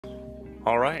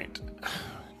All right.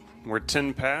 We're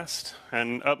 10 past,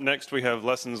 and up next we have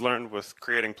lessons learned with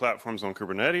creating platforms on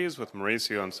Kubernetes with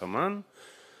Mauricio and Salman.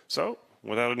 So,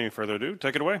 without any further ado,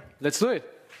 take it away. Let's do it.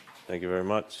 Thank you very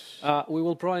much. We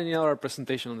will probably need our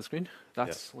presentation on the screen.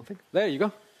 That's Yes. one thing. There you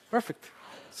go. Perfect.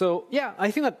 So yeah, I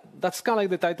think that's kind of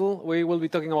like the title. We will be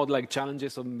talking about like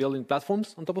challenges of building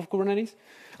platforms on top of Kubernetes,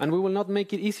 and we will not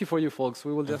make it easy for you folks.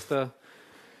 We will just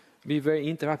be very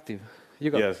interactive. You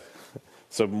go. Yes.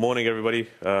 So morning, everybody.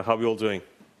 How are we all doing?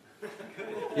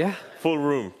 Yeah. Full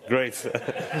room. Great.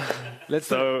 Let's.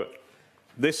 So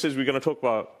this is, we're going to talk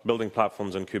about building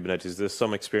platforms on Kubernetes. There's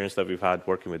some experience that we've had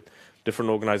working with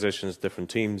different organizations, different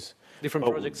teams. Different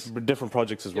projects. Different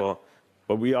projects as well.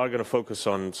 But we are going to focus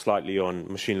on slightly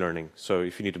on machine learning. So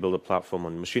if you need to build a platform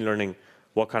on machine learning,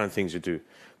 what kind of things you do.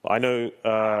 I know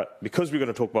because we're going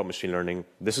to talk about machine learning,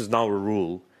 this is now a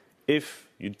rule. If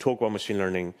you talk about machine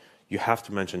learning, you have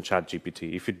to mention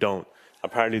ChatGPT. If you don't,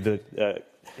 apparently the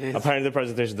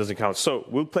presentation doesn't count. So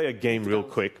we'll play a game real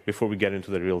quick before we get into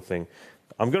the real thing.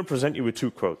 I'm going to present you with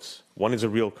two quotes. One is a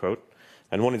real quote,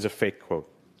 and one is a fake quote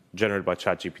generated by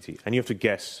ChatGPT. And you have to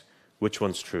guess which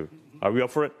one's true. Are we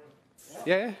up for it?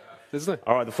 Yeah. Let's do it.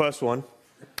 All right, the first one,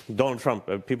 Donald Trump.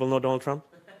 People know Donald Trump?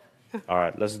 All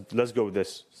right, let's go with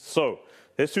this. So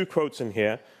there's two quotes in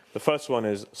here. The first one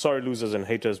is, sorry, losers and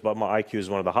haters, but my IQ is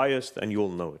one of the highest, and you all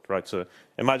know it, right? So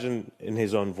imagine in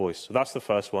his own voice. So that's the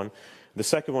first one. The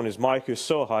second one is, my IQ is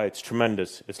so high, it's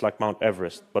tremendous. It's like Mount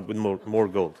Everest, but with more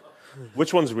gold.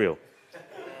 Which one's real?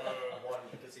 One,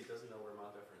 because he doesn't know where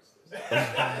Mount Everest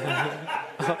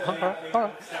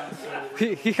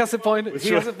is. He has a point.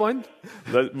 He has a point.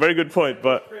 Very good point,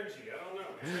 but...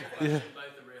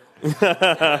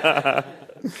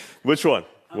 Which one?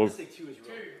 I'm going to say two is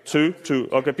real. Two?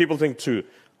 Okay, people think two.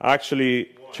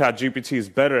 Actually, ChatGPT is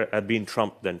better at being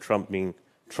Trump than Trump being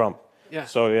Trump. Yeah.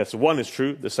 So yes, one is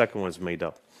true, the second one is made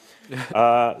up.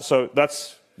 So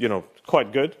that's,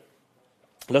 quite good.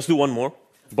 Let's do one more.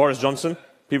 Boris Johnson.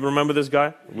 People remember this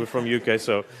guy? We're from UK,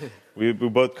 so we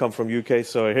both come from UK,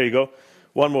 so here you go.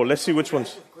 One more. Let's see which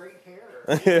one's... Great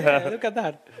hair. Yeah, look at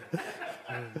that.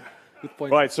 Good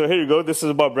point. Right, so here you go. This is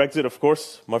about Brexit, of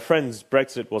course. My friend's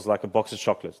Brexit was like a box of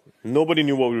chocolates. Nobody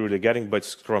knew what we were really getting, but it's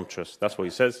scrumptious. That's what he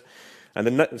says. And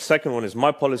the second one is,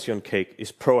 my policy on cake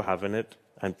is pro having it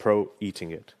and pro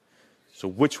eating it. So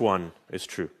which one is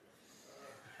true?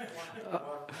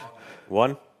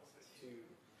 One?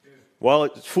 Well,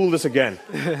 it fooled us again.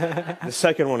 The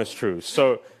second one is true.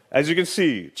 So as you can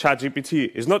see,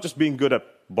 ChatGPT is not just being good at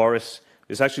Boris,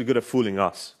 it's actually good at fooling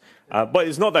us. But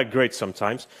it's not that great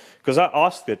sometimes, because I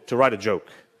asked it to write a joke.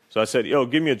 So I said,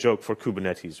 give me a joke for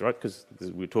Kubernetes, right? Because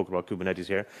we talk about Kubernetes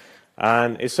here.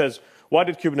 And it says, why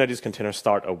did Kubernetes container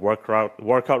start a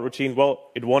workout routine? Well,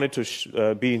 it wanted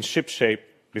to be in ship shape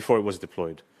before it was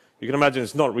deployed. You can imagine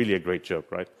it's not really a great joke,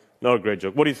 right? Not a great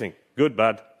joke. What do you think? Good,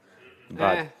 bad?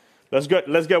 Bad. Let's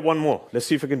get one more. Let's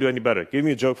see if we can do any better. Give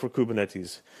me a joke for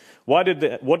Kubernetes. What did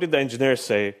the engineer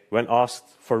say when asked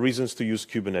for reasons to use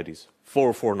Kubernetes?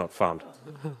 404 not found.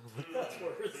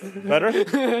 Better?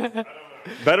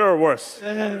 Better or worse?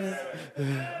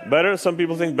 Better? Some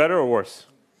people think better or worse?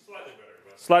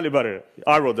 Slightly better.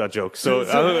 I wrote that joke, so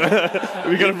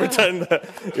we're going to pretend that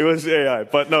it was AI.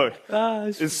 But no,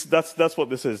 that's what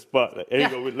this is. But here you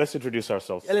go. Let's introduce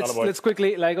ourselves. Yeah, let's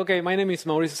quickly, okay, my name is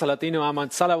Mauricio Salatino. I'm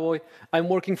at Salaboy. I'm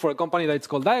working for a company that's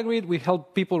called Diagrid. We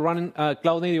help people run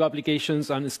cloud-native applications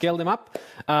and scale them up.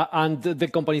 And the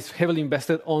company is heavily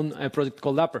invested on a project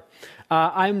called Dapr.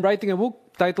 I'm writing a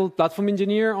book titled Platform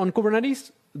Engineer on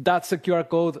Kubernetes. That's a QR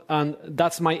code, and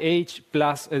that's my age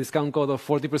plus a discount code of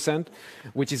 40%,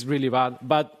 which is really bad.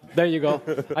 But there you go.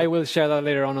 I will share that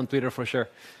later on Twitter for sure.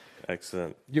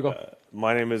 Excellent. You go.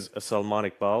 My name is Salman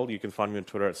Iqbal. You can find me on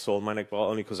Twitter at Salman Iqbal,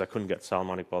 only because I couldn't get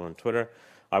Salman Iqbal on Twitter.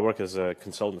 I work as a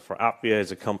consultant for Appia,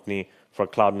 as a company for a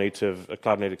cloud native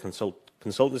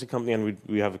consultancy company, and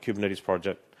we have a Kubernetes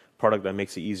product that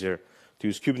makes it easier to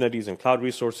use Kubernetes and cloud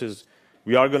resources.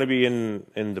 We are going to be in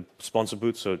the sponsor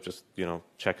booth, so just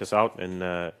check us out in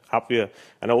Appia.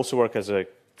 And I also work as a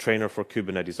trainer for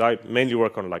Kubernetes. I mainly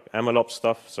work on like MLOps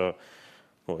stuff, so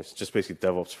it's just basically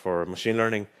DevOps for machine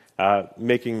learning,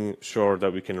 making sure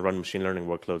that we can run machine learning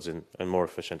workloads and more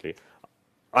efficiently.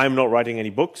 I'm not writing any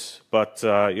books, but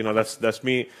that's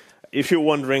me. If you're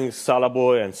wondering,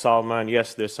 Salaboy and Salman,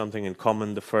 yes, there's something in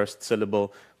common, the first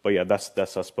syllable, but yeah, that's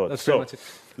us both. That's pretty much it.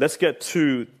 Let's get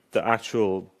to the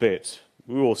actual bit.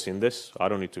 We've all seen this. I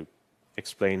don't need to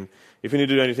explain. If you need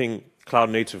to do anything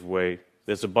cloud-native way,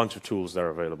 there's a bunch of tools that are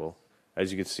available.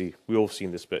 As you can see, we've all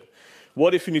seen this bit.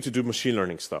 What if you need to do machine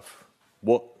learning stuff?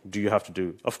 what do you have to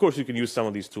do? Of course, you can use some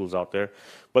of these tools out there,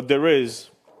 but there is,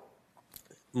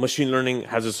 machine learning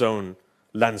has its own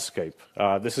landscape.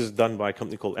 This is done by a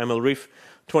company called MLReef,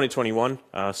 2021,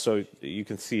 so you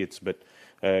can see it's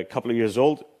a couple of years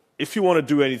old. If you want to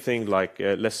do anything like,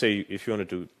 let's say, if you want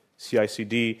to do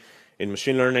CI/CD in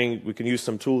machine learning, we can use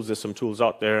some tools. There's some tools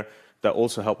out there that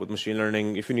also help with machine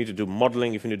learning. If you need to do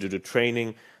modeling, if you need to do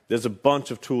training, there's a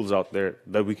bunch of tools out there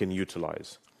that we can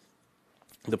utilize.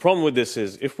 The problem with this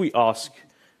is if we ask,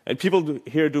 and people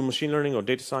here do machine learning or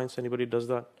data science, anybody does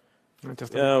that?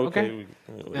 Okay.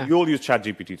 You all use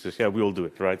ChatGPT, so yeah, we all do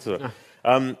it, right? So,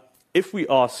 if we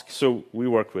ask, so we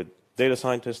work with data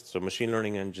scientists or machine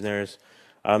learning engineers,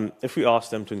 if we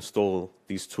ask them to install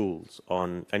these tools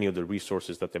on any of the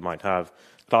resources that they might have,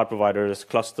 cloud providers,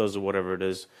 clusters, or whatever it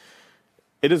is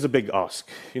a big ask.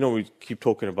 You know, we keep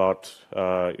talking about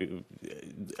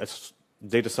as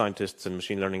data scientists and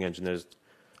machine learning engineers,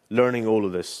 learning all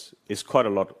of this is quite a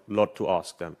lot to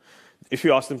ask them. If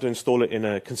you ask them to install it in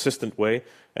a consistent way,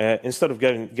 instead of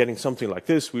getting something like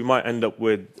this, we might end up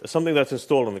with something that's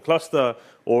installed on the cluster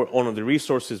or on the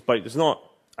resources, but it's not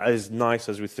as nice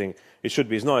as we think it should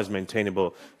be. It's not as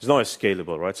maintainable. It's not as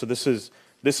scalable, right? So this is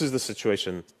the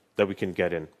situation that we can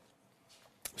get in.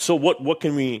 So what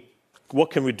can we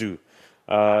do?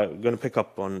 I'm going to pick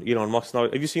up on Elon Musk now.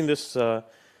 Have you seen this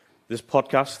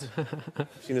podcast?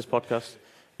 Seen this podcast?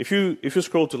 If you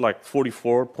scroll to like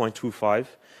 44.25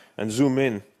 and zoom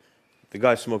in, the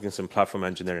guy's smoking some platform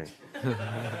engineering.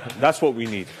 That's what we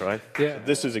need, right? Yeah. So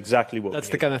this is exactly what that's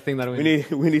we the need. kind of thing that we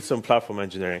need. We need some platform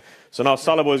engineering. So now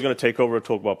Salaboy is going to take over and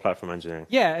talk about platform engineering.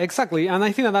 Yeah, exactly. And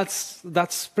I think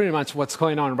that's pretty much what's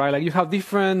going on, right? Like you have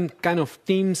different kind of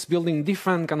teams building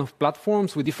different kind of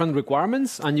platforms with different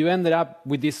requirements, and you ended up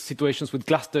with these situations with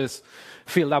clusters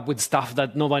filled up with stuff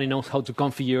that nobody knows how to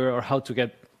configure or how to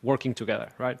get working together,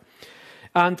 right?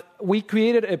 And we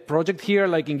created a project here,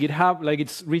 like in GitHub, like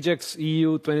it's Regex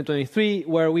EU 2023,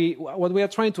 where what we are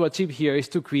trying to achieve here is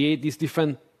to create these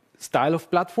different style of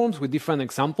platforms with different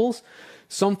examples,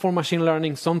 some for machine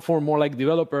learning, some for more like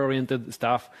developer-oriented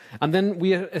stuff. And then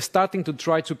we are starting to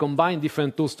try to combine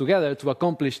different tools together to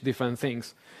accomplish different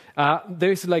things.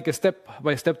 There is like a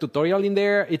step-by-step tutorial in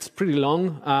there. It's pretty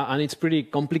long, and it's pretty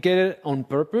complicated on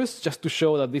purpose, just to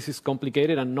show that this is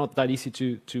complicated and not that easy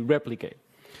to replicate.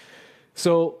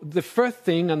 So the first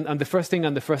thing and the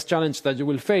first challenge that you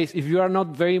will face, if you are not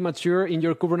very mature in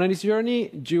your Kubernetes journey,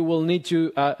 you will need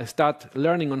to start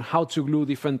learning on how to glue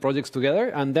different projects together,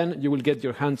 and then you will get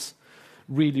your hands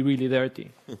really, really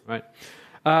dirty, right?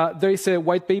 There is a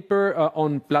white paper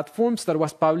on platforms that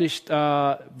was published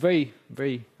very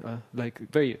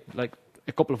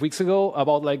a couple of weeks ago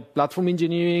about like platform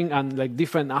engineering and like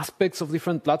different aspects of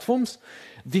different platforms.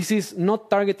 This is not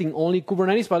targeting only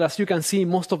Kubernetes, but as you can see,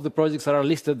 most of the projects that are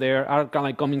listed there are kind of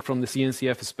like coming from the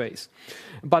CNCF space.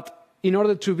 But in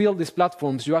order to build these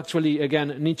platforms, you actually,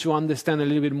 again, need to understand a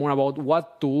little bit more about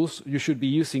what tools you should be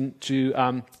using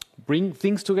to bring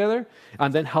things together,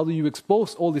 and then how do you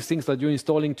expose all these things that you're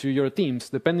installing to your teams,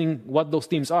 depending what those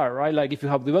teams are, right? Like if you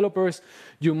have developers,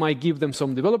 you might give them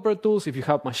some developer tools. If you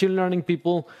have machine learning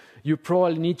people, you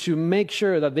probably need to make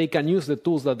sure that they can use the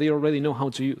tools that they already know how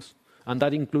to use. And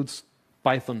that includes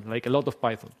Python, like a lot of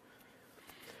Python.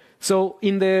 So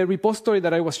in the repository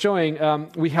that I was showing,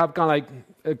 we have kind of like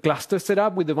a cluster set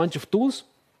up with a bunch of tools.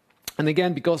 And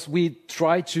again, because we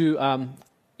try to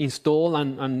install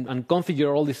and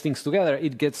configure all these things together,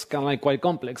 it gets kind of like quite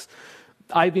complex.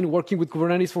 I've been working with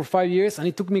Kubernetes for 5 years, and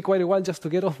it took me quite a while just to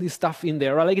get all this stuff in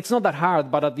there. Right? Like it's not that hard,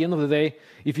 but at the end of the day,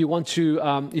 if you want to,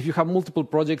 if you have multiple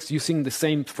projects using the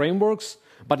same frameworks,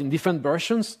 but in different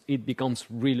versions, it becomes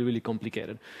really, really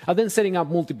complicated. And then setting up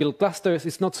multiple clusters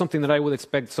is not something that I would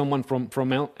expect someone from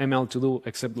ML to do,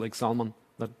 except like Salman,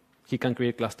 that he can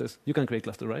create clusters. You can create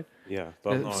clusters, right? Yeah,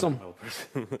 but I'm not an ML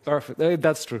person. Perfect,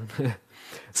 that's true.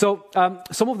 So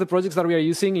some of the projects that we are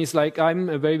using is like, I'm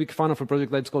a very big fan of a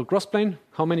project that's called Crossplane.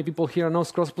 How many people here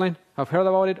knows Crossplane? Have heard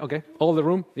about it? Okay, all the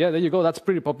room. Yeah, there you go. That's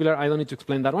pretty popular. I don't need to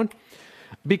explain that one.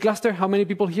 Big Cluster. How many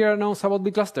people here knows about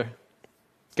Big Cluster?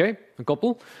 Okay, a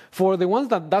couple. For the ones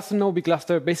that doesn't know Big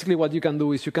Cluster, basically what you can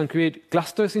do is you can create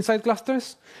clusters inside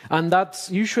clusters, and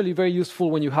that's usually very useful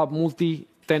when you have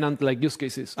multi-tenant like use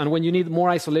cases, and when you need more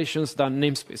isolations than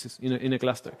namespaces in a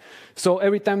cluster. So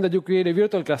every time that you create a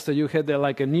virtual cluster, you have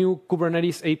like a new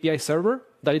Kubernetes API server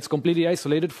that is completely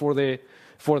isolated for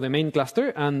the main cluster,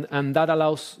 and that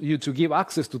allows you to give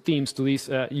access to teams to these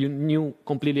new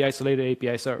completely isolated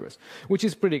API servers, which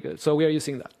is pretty good. So we are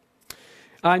using that.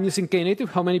 I'm using Knative.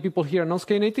 How many people here knows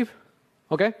Knative?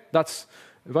 Okay, that's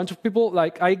a bunch of people.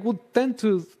 Like, I would tend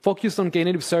to focus on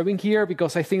KFServing here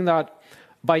because I think that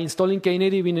by installing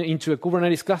Knative into a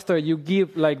Kubernetes cluster, you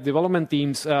give like development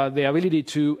teams the ability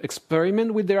to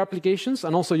experiment with their applications,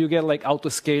 and also you get like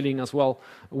auto-scaling as well,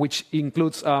 which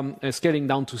includes scaling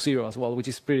down to 0 as well, which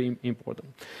is pretty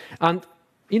important. And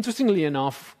interestingly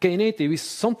enough, Knative is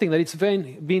something that it's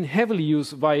been heavily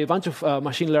used by a bunch of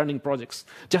machine learning projects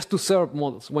just to serve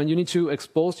models. When you need to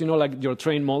expose, like your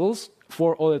trained models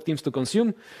for other teams to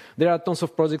consume, there are tons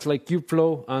of projects like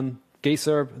Kubeflow and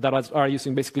KFServe that are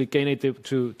using basically Knative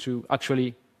to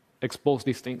actually expose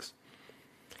these things.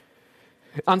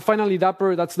 And finally,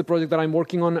 Dapr, that's the project that I'm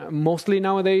working on mostly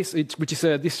nowadays, which is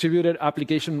a distributed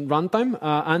application runtime.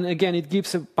 And again, it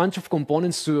gives a bunch of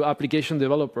components to application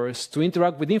developers to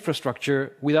interact with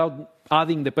infrastructure without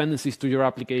adding dependencies to your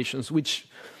applications, which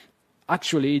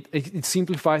actually, it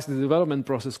simplifies the development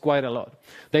process quite a lot.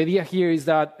 The idea here is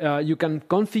that you can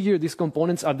configure these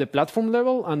components at the platform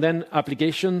level, and then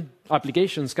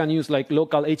applications can use like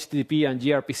local HTTP and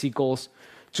gRPC calls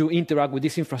to interact with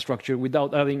this infrastructure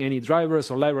without adding any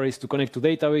drivers or libraries to connect to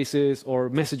databases or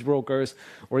message brokers,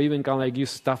 or even can like use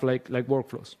stuff like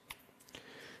workflows.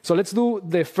 So let's do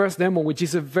the first demo, which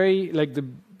is a very like the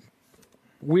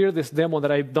weirdest demo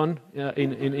that I've done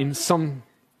in some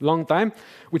long time,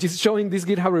 which is showing this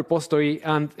GitHub repository.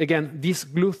 And again, this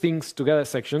glue things together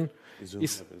section Zoom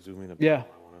in a bit. Yeah,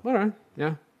 all right,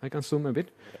 yeah, I can zoom a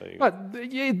bit. But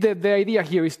the idea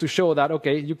here is to show that,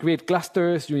 okay, you create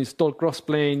clusters, you install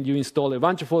Crossplane, you install a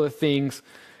bunch of other things,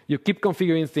 you keep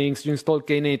configuring things, you install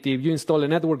Knative, you install a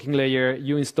networking layer,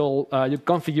 you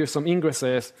configure some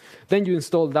ingresses, then you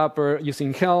install Dapr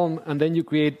using Helm, and then you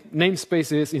create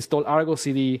namespaces, install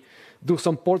ArgoCD, do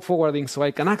some port forwarding so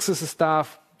I can access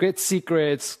stuff, get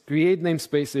secrets, create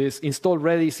namespaces, install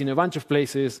Redis in a bunch of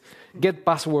places, get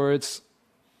passwords,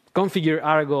 configure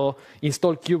Argo,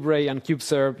 install KubeRay and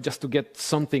KFServe just to get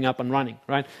something up and running,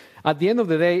 right? At the end of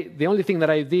the day, the only thing that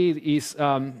I did is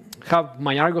have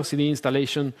my ArgoCD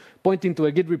installation pointing to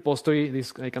a Git repository.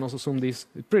 I can also zoom this.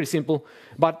 It's pretty simple.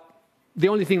 But the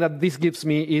only thing that this gives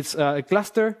me is a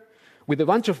cluster with a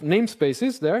bunch of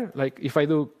namespaces there. Like if I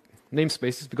do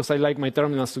namespaces, because I like my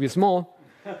terminals to be small,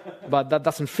 but that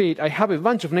doesn't fit. I have a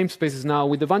bunch of namespaces now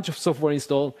with a bunch of software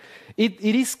installed. It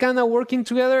is kind of working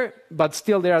together, but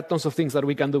still there are tons of things that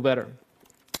we can do better.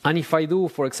 And if I do,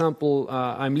 for example,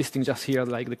 I'm listing just here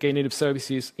like the Knative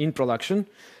services in production.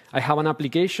 I have an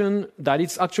application that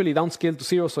is actually downscaled to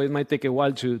 0, so it might take a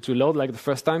while to load like the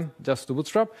first time just to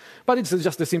bootstrap. But it's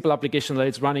just a simple application that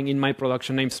is running in my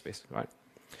production namespace, right?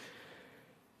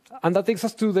 And that takes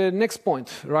us to the next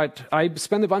point, right? I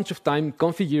spent a bunch of time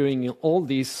configuring all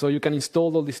these so you can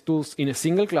install all these tools in a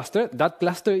single cluster. That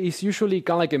cluster is usually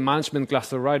kind of like a management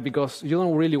cluster, right? Because you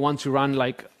don't really want to run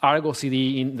like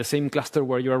ArgoCD in the same cluster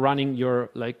where you're running your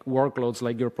like workloads,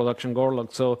 like your production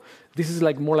workload. So this is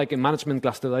like more like a management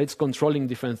cluster that it's controlling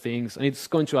different things, and it's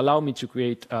going to allow me to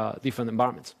create different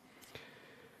environments.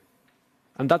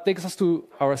 And that takes us to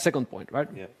our second point, right?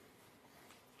 Yeah.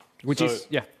 Which is,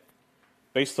 yeah.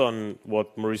 Based on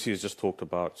what Mauricio has just talked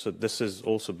about, so this is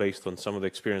also based on some of the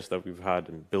experience that we've had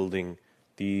in building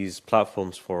these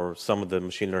platforms for some of the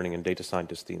machine learning and data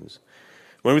scientist teams.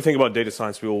 When we think about data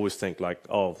science, we always think like,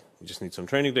 oh, we just need some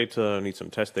training data, need some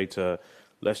test data,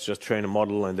 let's just train a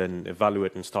model and then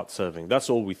evaluate and start serving. That's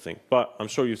all we think. But I'm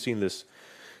sure you've seen this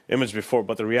image before,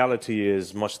 but the reality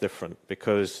is much different,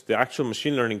 because the actual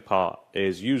machine learning part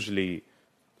is usually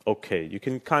okay. You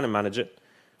can kind of manage it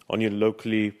on you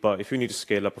locally, but if you need to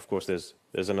scale up, of course,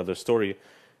 there's another story.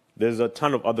 There's a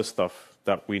ton of other stuff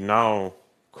that we now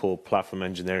call platform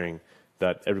engineering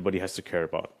that everybody has to care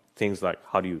about. Things like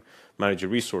how do you manage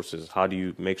your resources? How do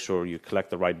you make sure you collect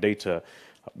the right data?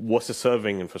 What's the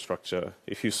serving infrastructure?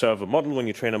 If you serve a model, when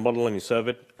you train a model and you serve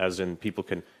it, as in people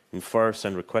can infer,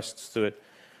 send requests to it,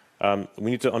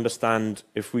 we need to understand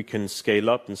if we can scale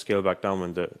up and scale back down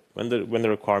when the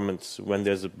requirements, when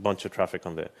there's a bunch of traffic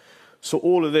on there. So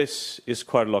all of this is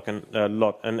quite a lot.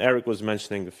 And Eric was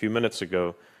mentioning a few minutes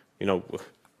ago,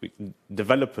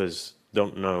 developers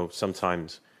don't know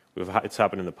sometimes. It's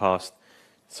happened in the past.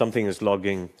 Something is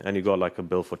logging, and you got like a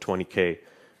bill for 20K.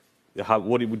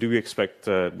 What do we expect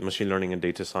machine learning and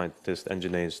data scientist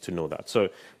engineers to know that? So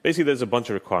basically, there's a bunch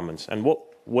of requirements. And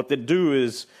what they do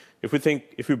is,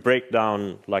 if we break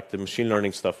down like the machine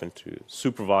learning stuff into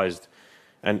supervised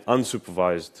and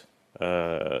unsupervised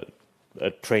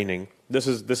training. This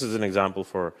is an example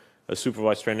for a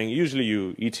supervised training. Usually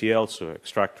you ETL, so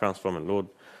extract, transform, and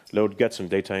load, get some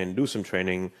data in, do some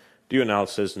training, do your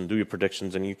analysis, and do your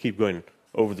predictions, and you keep going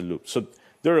over the loop. So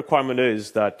the requirement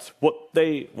is that what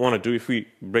they want to do, if we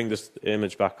bring this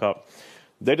image back up,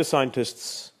 data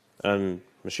scientists and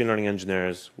machine learning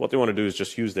engineers, what they want to do is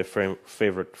just use their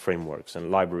favorite frameworks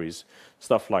and libraries,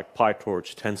 stuff like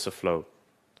PyTorch, TensorFlow.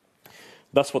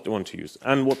 That's what they want to use.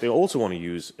 And what they also want to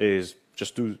use is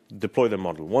just deploy their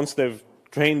model. Once they've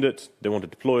trained it, they want to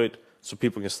deploy it so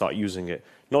people can start using it.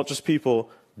 Not just people,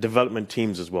 development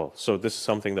teams as well. So this is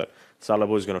something that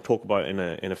Salabo is going to talk about in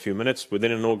a few minutes.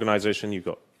 Within an organization, you've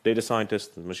got data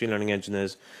scientists and machine learning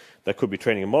engineers that could be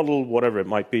training a model, whatever it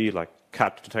might be, like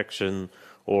cat detection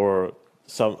or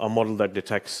a model that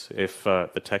detects if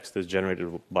the text is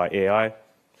generated by AI.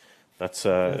 That's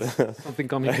something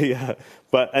coming. Yeah.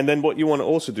 And then what you want to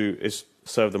also do is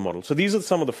serve the model. So these are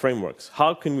some of the frameworks.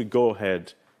 How can we go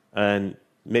ahead and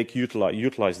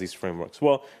utilize these frameworks?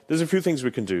 Well, there's a few things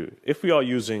we can do. If we are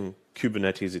using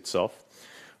Kubernetes itself,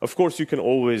 of course you can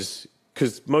always,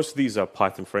 because most of these are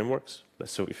Python frameworks.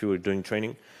 So if you were doing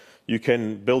training, you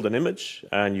can build an image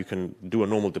and you can do a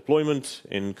normal deployment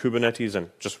in Kubernetes and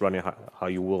just run it how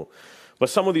you will. But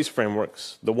some of these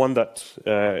frameworks, the one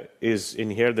that is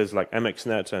in here, there's like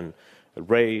MXNet and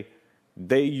Ray,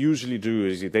 they usually do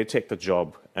is they take the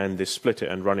job and they split it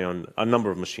and run it on a number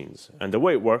of machines. And the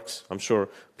way it works, I'm sure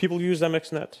people use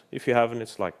MXNet. If you haven't,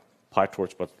 it's like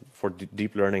PyTorch, but for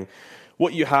deep learning.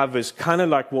 What you have is kind of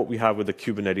like what we have with the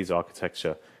Kubernetes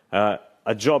architecture.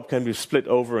 A job can be split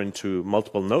over into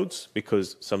multiple nodes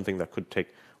because something that could take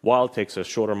a while takes a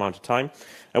shorter amount of time.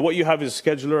 And what you have is a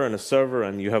scheduler and a server,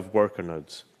 and you have worker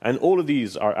nodes. And all of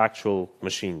these are actual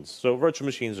machines. So virtual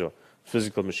machines or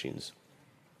physical machines.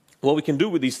 What we can do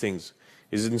with these things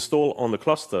is install on the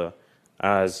cluster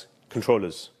as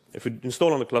controllers. If we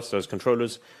install on the cluster as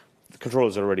controllers, the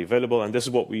controllers are already available, and this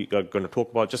is what we are going to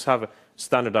talk about. Just have a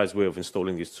standardized way of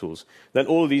installing these tools. Then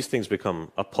all of these things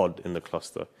become a pod in the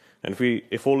cluster. And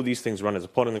if all of these things run as a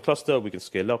pod in the cluster, we can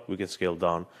scale up, we can scale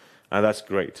down, and that's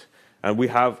great. And we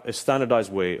have a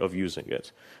standardized way of using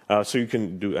it. So you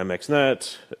can do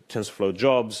MXNet, TensorFlow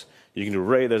jobs, you can do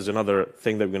Ray. There's another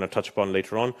thing that we're going to touch upon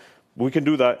later on. We can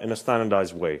do that in a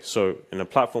standardized way. So in a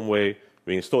platform way,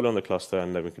 we install it on the cluster,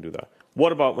 and then we can do that.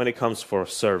 What about when it comes for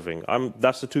serving?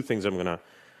 That's the two things I'm going to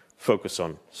focus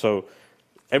on. So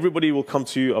everybody will come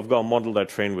to you, I've got a model that I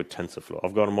trained with TensorFlow.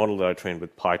 I've got a model that I trained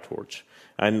with PyTorch.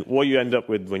 And what you end up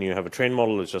with when you have a trained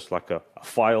model is just like a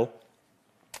file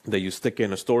that you stick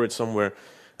in a storage somewhere,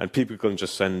 and people can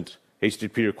just send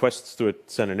HTTP requests to it,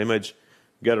 send an image,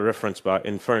 get a reference back,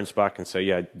 inference back, and say,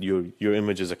 yeah, your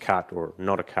image is a cat or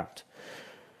not a cat.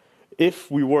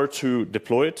 If we were to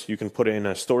deploy it, you can put it in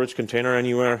a storage container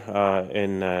anywhere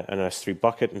in an S3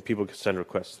 bucket, and people can send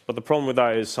requests. But the problem with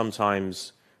that is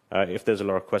sometimes if there's a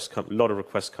lot of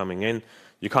requests coming in,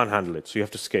 you can't handle it. So you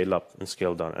have to scale up and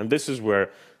scale down. And this is where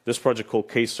this project called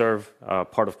KFServe,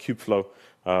 part of Kubeflow,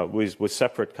 with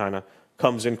separate kind of,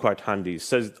 comes in quite handy. It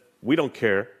says, we don't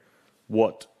care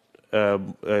what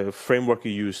framework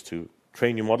you use to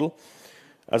train your model.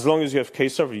 As long as you have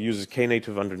KFServe, it uses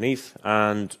Knative underneath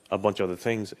and a bunch of other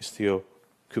things, Istio,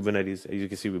 Kubernetes, as you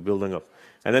can see, we're building up.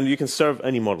 And then you can serve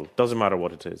any model, doesn't matter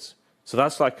what it is. So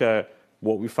that's like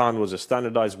what we found was a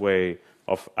standardized way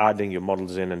of adding your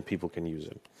models in and people can use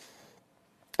it.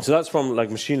 So that's from like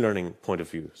machine learning point of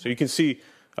view. So you can see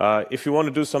if you want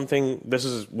to do something, this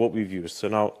is what we've used. So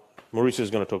now Mauricio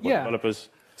is going to talk about developers.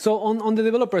 So on the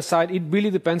developer side, it really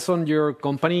depends on your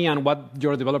company and what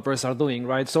your developers are doing,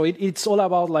 right? So it's all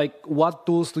about like what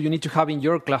tools do you need to have in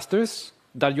your clusters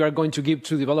that you are going to give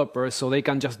to developers so they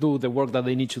can just do the work that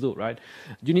they need to do, right?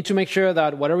 You need to make sure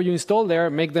that whatever you install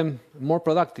there, make them more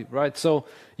productive, right? So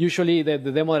usually the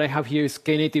demo that I have here is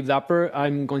Knative Dapr.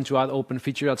 I'm going to add open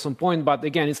feature at some point, but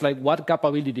again, it's like what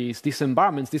capabilities these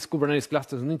environments, these Kubernetes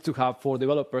clusters need to have for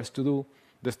developers to do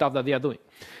the stuff that they are doing.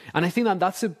 And I think that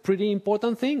that's a pretty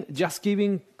important thing. Just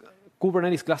giving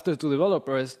Kubernetes clusters to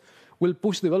developers will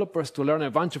push developers to learn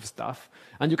a bunch of stuff.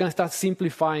 And you can start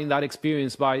simplifying that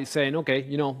experience by saying, okay,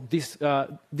 you know,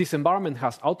 this environment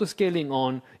has auto-scaling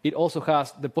on. It also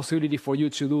has the possibility for you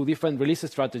to do different release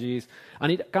strategies.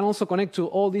 And it can also connect to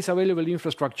all this available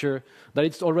infrastructure that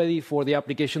it's already for the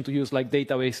application to use, like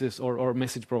databases or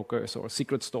message brokers or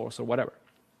secret stores or whatever.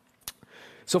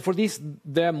 So for this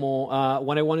demo,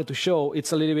 what I wanted to show,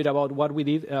 it's a little bit about what we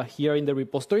did here in the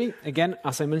repository. Again,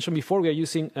 as I mentioned before, we are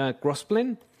using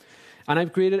Crossplane. And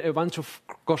I've created a bunch of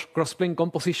Crossplane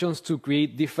compositions to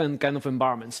create different kind of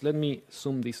environments. Let me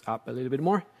zoom this up a little bit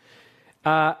more.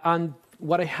 And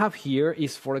what I have here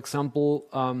is, for example,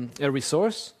 a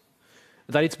resource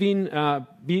that it's been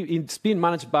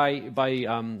managed by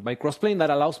Crossplane that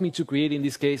allows me to create, in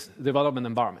this case, development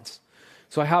environments.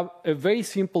 So I have a very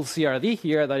simple CRD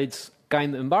here that it's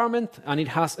kind environment, and it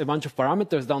has a bunch of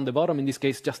parameters down the bottom, in this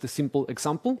case, just a simple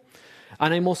example.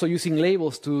 And I'm also using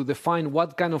labels to define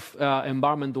what kind of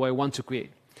environment do I want to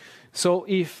create. So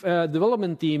if a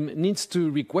development team needs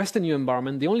to request a new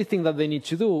environment, the only thing that they need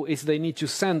to do is they need to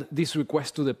send this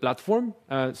request to the platform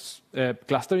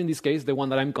cluster, in this case, the one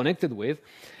that I'm connected with,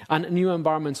 and new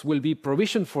environments will be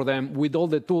provisioned for them with all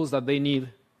the tools that they need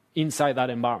inside that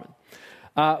environment.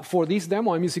 For this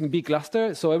demo, I'm using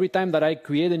bcluster. So every time that I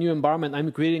create a new environment,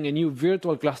 I'm creating a new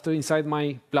virtual cluster inside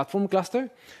my platform cluster.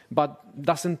 But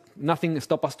nothing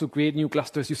stop us to create new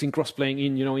clusters using Crossplane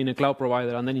in a cloud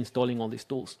provider and then installing all these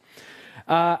tools.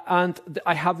 And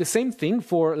I have the same thing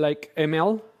for like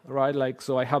ML, right?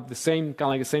 So I have the same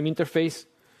the same interface.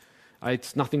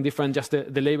 It's nothing different, just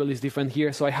the label is different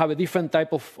here. So I have a different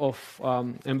type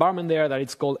of environment there that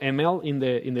it's called ML in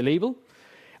the label.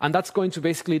 And that's going to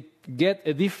basically get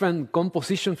a different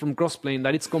composition from Crossplane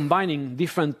that it's combining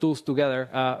different tools together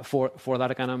for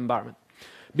that kind of environment.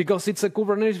 Because it's a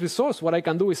Kubernetes resource, what I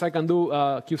can do is I can do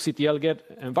kubectl get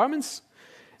environments,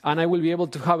 and I will be able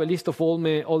to have a list of all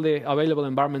the available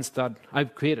environments that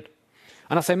I've created.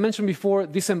 And as I mentioned before,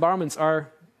 these environments are,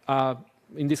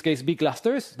 in this case, big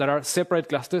clusters that are separate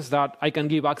clusters that I can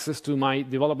give access to my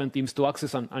development teams to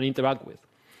access and interact with.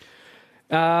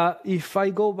 If I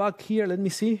go back here, let me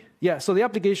see. Yeah, so the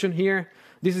application here,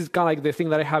 this is kind of like the thing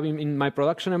that I have in my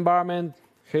production environment.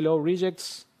 Hello,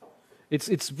 rejects.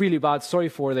 It's really bad. Sorry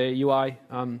for the UI.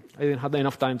 I didn't have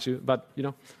enough time to, but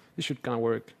it should kind of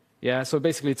work. Yeah, so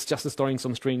basically it's just storing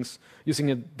some strings using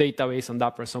a database and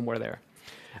Dapr somewhere there.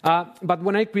 But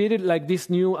when I created like this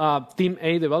new Team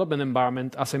A development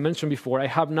environment, as I mentioned before, I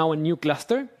have now a new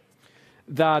cluster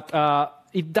that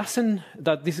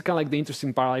this is kind of like the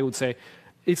interesting part, I would say.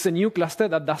 It's a new cluster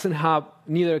that doesn't have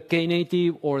neither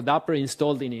Knative or Dapr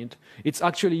installed in it. It's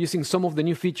actually using some of the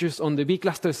new features on the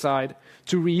bcluster side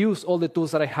to reuse all the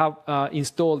tools that I have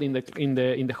installed in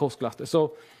the host cluster.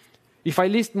 So if I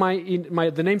list the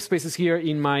namespaces here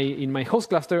in my host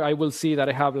cluster, I will see that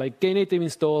I have like Knative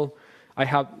installed, I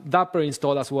have Dapr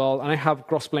installed as well, and I have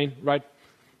Crossplane, right?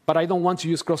 But I don't want to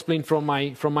use Crossplane from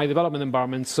my development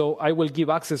environment, so I will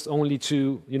give access only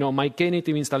to my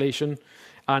Knative installation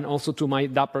and also to my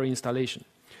Dapr installation.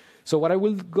 So what I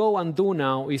will go and do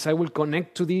now is I will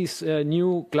connect to this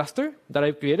new cluster that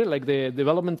I've created, like the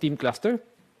development team cluster,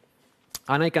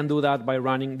 and I can do that by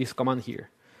running this command here,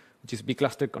 which is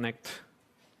bcluster connect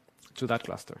to that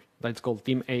cluster. That's called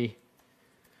Team A.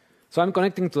 So I'm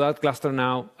connecting to that cluster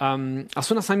now. As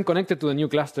soon as I'm connected to the new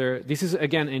cluster, this is,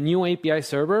 again, a new API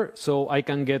server, so I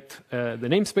can get the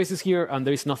namespaces here, and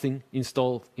there is nothing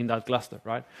installed in that cluster,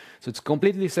 right? So it's a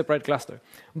completely separate cluster.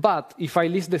 But if I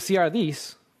list the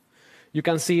CRDs, you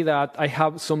can see that I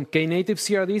have some Knative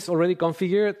CRDs already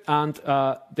configured and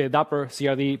the Dapr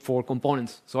CRD for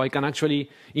components. So I can actually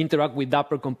interact with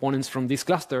Dapr components from this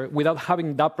cluster without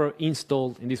having Dapr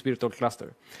installed in this virtual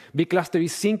cluster. bcluster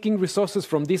is syncing resources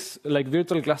from this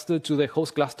virtual cluster to the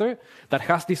host cluster that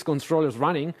has these controllers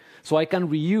running, so I can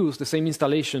reuse the same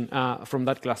installation from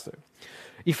that cluster.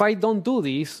 If I don't do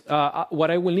this, what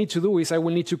I will need to do is I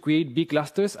will need to create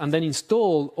bclusters and then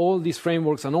install all these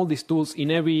frameworks and all these tools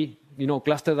in every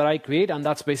cluster that I create, and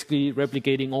that's basically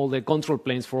replicating all the control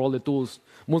planes for all the tools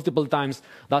multiple times.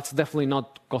 That's definitely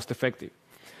not cost effective.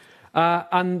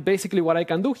 And basically what I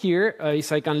can do here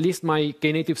is I can list my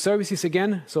Knative services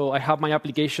again. So I have my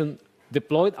application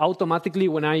deployed automatically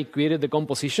when I created the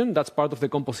composition. That's part of the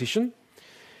composition.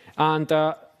 And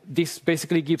this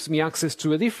basically gives me access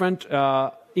to a different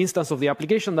instance of the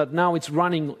application that now it's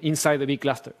running inside the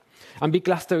bcluster. And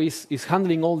bcluster is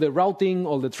handling all the routing,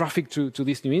 all the traffic to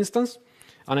this new instance.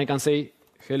 And I can say,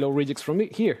 hello, regex from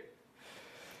here,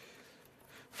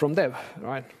 from dev,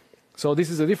 right? So this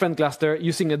is a different cluster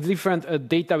using a different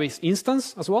database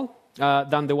instance as well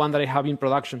than the one that I have in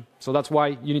production. So that's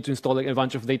why you need to install a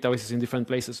bunch of databases in different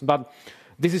places. But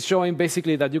this is showing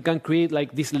basically that you can create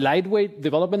like these lightweight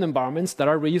development environments that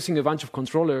are reusing a bunch of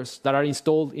controllers that are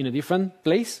installed in a different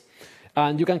place.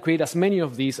 And you can create as many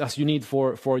of these as you need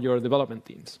for your development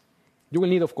teams. You will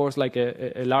need, of course, like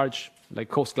a large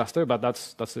host cluster, but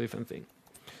that's a different thing.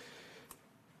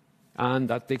 And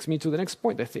that takes me to the next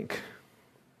point, I think.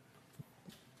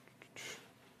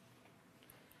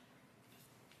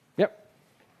 Yep.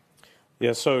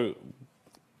 Yeah, so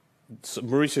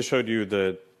Mauricio showed you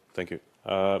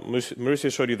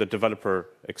Mauricio showed you the developer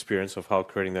experience of how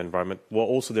creating the environment. What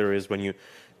also there is when you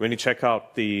check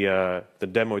out the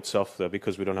demo itself,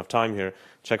 because we don't have time here,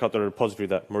 check out the repository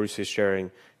that Mauricio is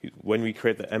sharing. When we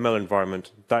create the ML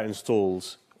environment, that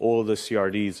installs all the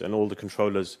CRDs and all the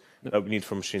controllers that we need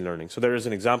for machine learning. So there is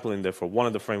an example in there for one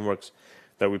of the frameworks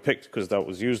that we picked because that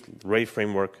was used, Ray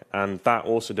framework, and that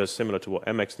also does similar to what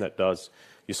MXNet does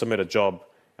you submit a job,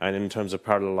 and in terms of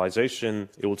parallelization,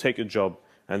 it will take a job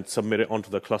and submit it onto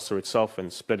the cluster itself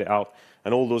and split it out,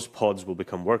 and all those pods will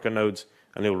become worker nodes,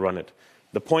 and it will run it.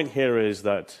 The point here is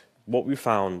that what we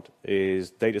found is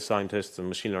data scientists and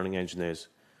machine learning engineers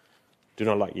do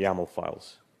not like YAML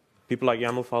files. People like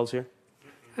YAML files here?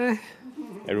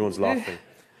 Everyone's laughing.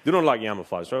 They don't like YAML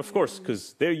files, right? Of course,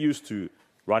 because they're used to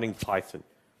writing Python.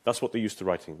 That's what they're used to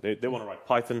writing. They want to write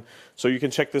Python. So you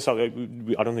can check this out. I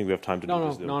don't think we have time to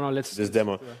do this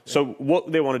demo. So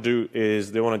what they want to do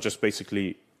is they want to just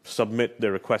basically submit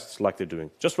their requests like they're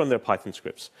doing. Just run their Python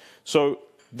scripts. So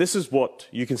this is what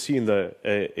you can see in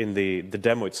the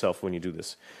demo itself when you do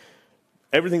this.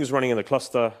 Everything is running in the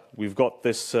cluster. We've got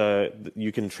this.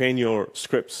 You can train your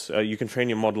scripts. You can train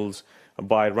your models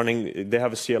by running. They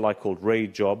have a CLI called Ray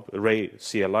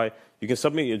CLI. You can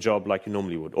submit your job like you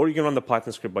normally would. Or you can run the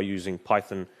Python script by using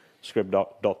python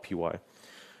script.py.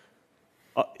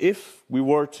 If we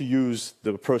were to use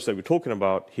the approach that we're talking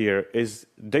about here, is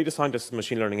data scientists and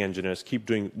machine learning engineers keep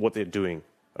doing what they're doing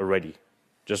already.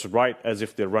 Just write as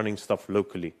if they're running stuff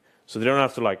locally. So they don't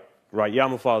have to like write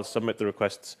YAML files, submit the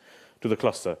requests to the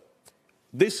cluster.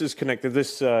 This is connected,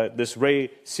 this Ray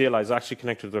CLI is actually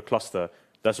connected to the cluster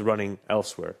that's running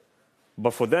elsewhere.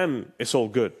 But for them, it's all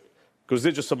good, because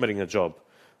they're just submitting a job.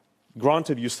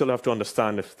 Granted, you still have to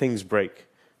understand if things break,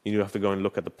 you have to go and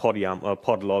look at the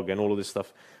pod log and all of this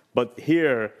stuff. But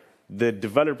here, the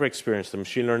developer experience, the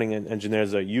machine learning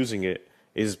engineers that are using it,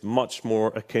 is much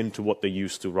more akin to what they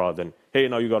used to, rather than, hey,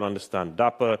 now you got to understand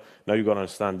Dapr, now you got to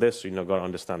understand this, you got to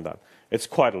understand that. It's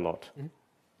quite a lot. Mm-hmm.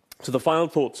 So the final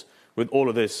thoughts with all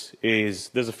of this is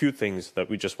there's a few things that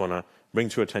we just want to bring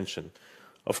to attention.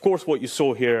 Of course, what you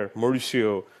saw here,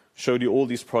 Mauricio showed you all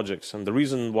these projects, and the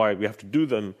reason why we have to do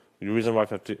them, the reason why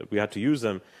we had to use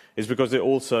them, is because they're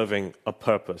all serving a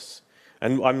purpose.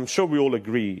 And I'm sure we all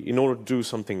agree, in order to do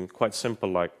something quite simple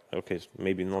like, okay,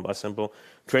 maybe not that simple,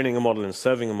 training a model and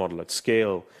serving a model at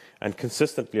scale and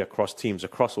consistently across teams,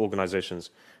 across organizations,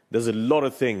 there's a lot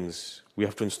of things we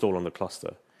have to install on the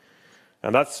cluster.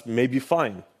 And that's maybe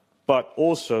fine. But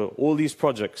also, all these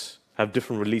projects have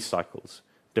different release cycles,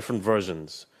 different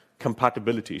versions,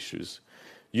 compatibility issues.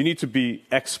 You need to be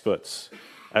experts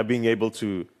at being able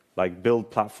to build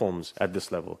platforms at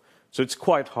this level. So it's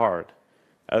quite hard.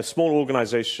 A small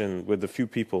organization with a few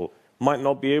people might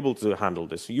not be able to handle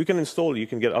this. You can install, you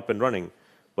can get up and running,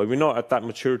 but we're not at that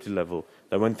maturity level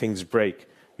that when things break,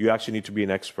 you actually need to be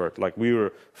an expert. Like we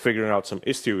were figuring out some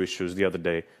Istio issues the other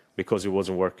day because it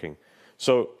wasn't working.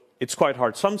 So it's quite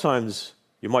hard. Sometimes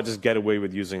you might just get away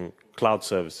with using cloud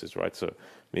services, right? So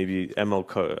maybe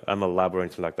ML Lab or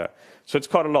anything like that. So it's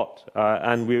quite a lot,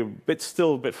 and we're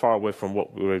still a bit far away from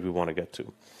what we want to get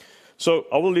to. So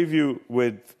I will leave you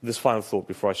with this final thought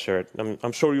before I share it.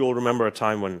 I'm sure you all remember a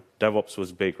time when DevOps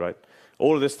was big, right?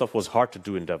 All of this stuff was hard to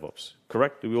do in DevOps,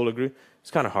 correct? Do we all agree? It's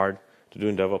kind of hard to do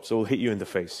in DevOps. It will hit you in the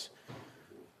face.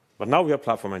 But now we have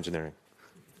platform engineering.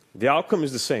 The outcome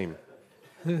is the same.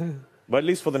 But at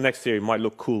least for the next year, it might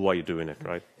look cool while you're doing it,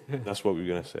 right? That's what we're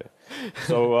going to say.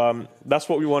 So that's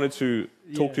what we wanted to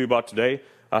talk to you about today.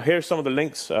 Here are some of the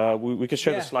links. We can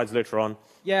share the slides later on.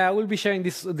 Yeah, I will be sharing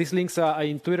these links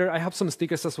in Twitter. I have some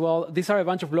stickers as well. These are a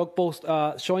bunch of blog posts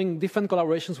showing different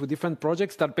collaborations with different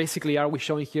projects that basically are we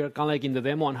showing here, kind of like in the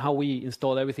demo, on how we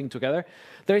install everything together.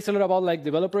 There is a lot about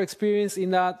developer experience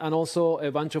in that, and also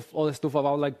a bunch of other stuff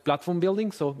about platform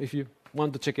building. So if you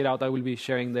want to check it out, I will be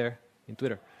sharing there in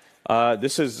Twitter.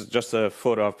 This is just a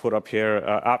photo I've put up here.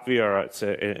 We are at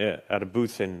a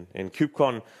booth in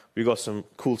KubeCon. We got some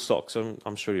cool socks.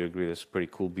 I'm sure you agree. There's pretty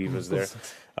cool beavers there.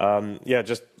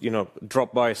 Just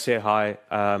drop by, say hi.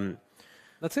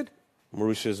 That's it.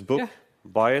 Mauricio's book.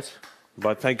 Buy it.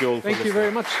 But thank you all. Thank you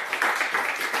very much.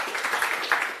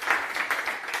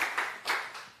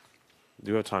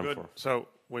 Do you have time for? So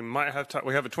we might have time.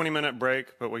 We have a 20-minute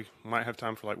break, but we might have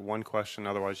time for one question.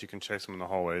 Otherwise, you can chase them in the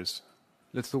hallways.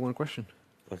 Let's do one question.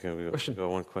 Okay, we got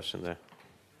one question there.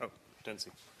 Oh, Densi.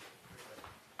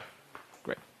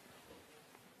 Great.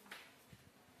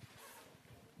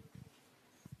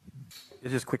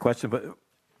 It's just a quick question, but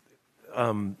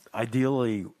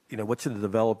ideally, what should the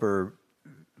developer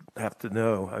have to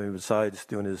know? I mean, besides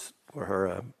doing his or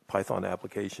her Python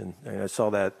application. I saw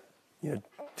that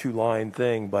 2-line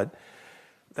thing, but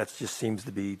that just seems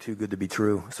to be too good to be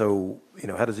true. So,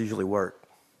 how does it usually work?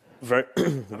 Very,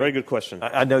 very good question.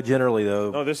 I know generally though.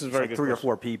 No, this is very good. 3 or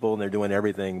 4 people and they're doing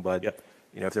everything, but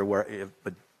if they're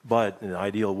but in an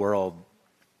ideal world,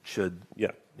 should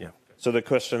So the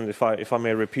question, if I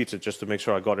may repeat it just to make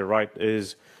sure I got it right,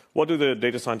 is what do the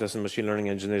data scientists and machine learning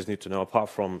engineers need to know apart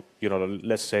from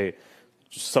let's say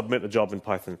submit a job in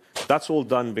Python. That's all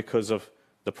done because of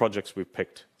the projects we've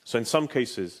picked. So in some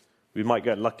cases, we might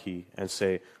get lucky and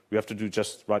say, we have to do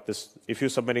just write this. If you're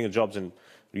submitting a job and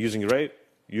using Ray,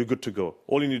 you're good to go.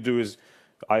 All you need to do is,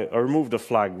 I remove the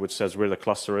flag which says where the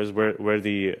cluster is, where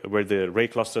the Ray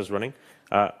cluster is running.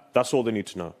 That's all they need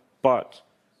to know. But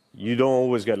you don't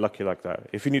always get lucky like that.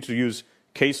 If you need to use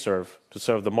KFServe to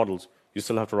serve the models, you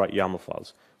still have to write YAML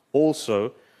files.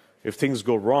 Also, if things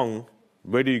go wrong,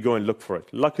 where do you go and look for it?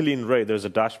 Luckily in Ray, there's a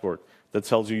dashboard that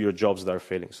tells you your jobs that are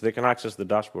failing. So they can access the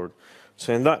dashboard.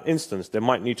 So in that instance, they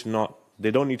don't need to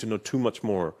know too much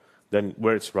more than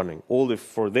where it's running. All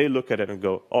if they look at it and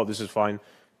go, oh, this is fine,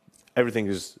 everything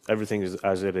is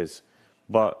as it is.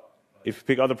 But if you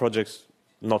pick other projects,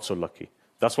 not so lucky.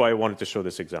 That's why I wanted to show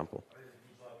this example.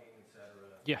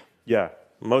 Yeah. Yeah,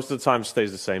 most of the time it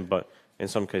stays the same, but in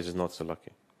some cases not so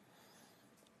lucky.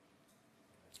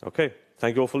 Okay,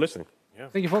 thank you all for listening.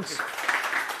 Thank you, folks.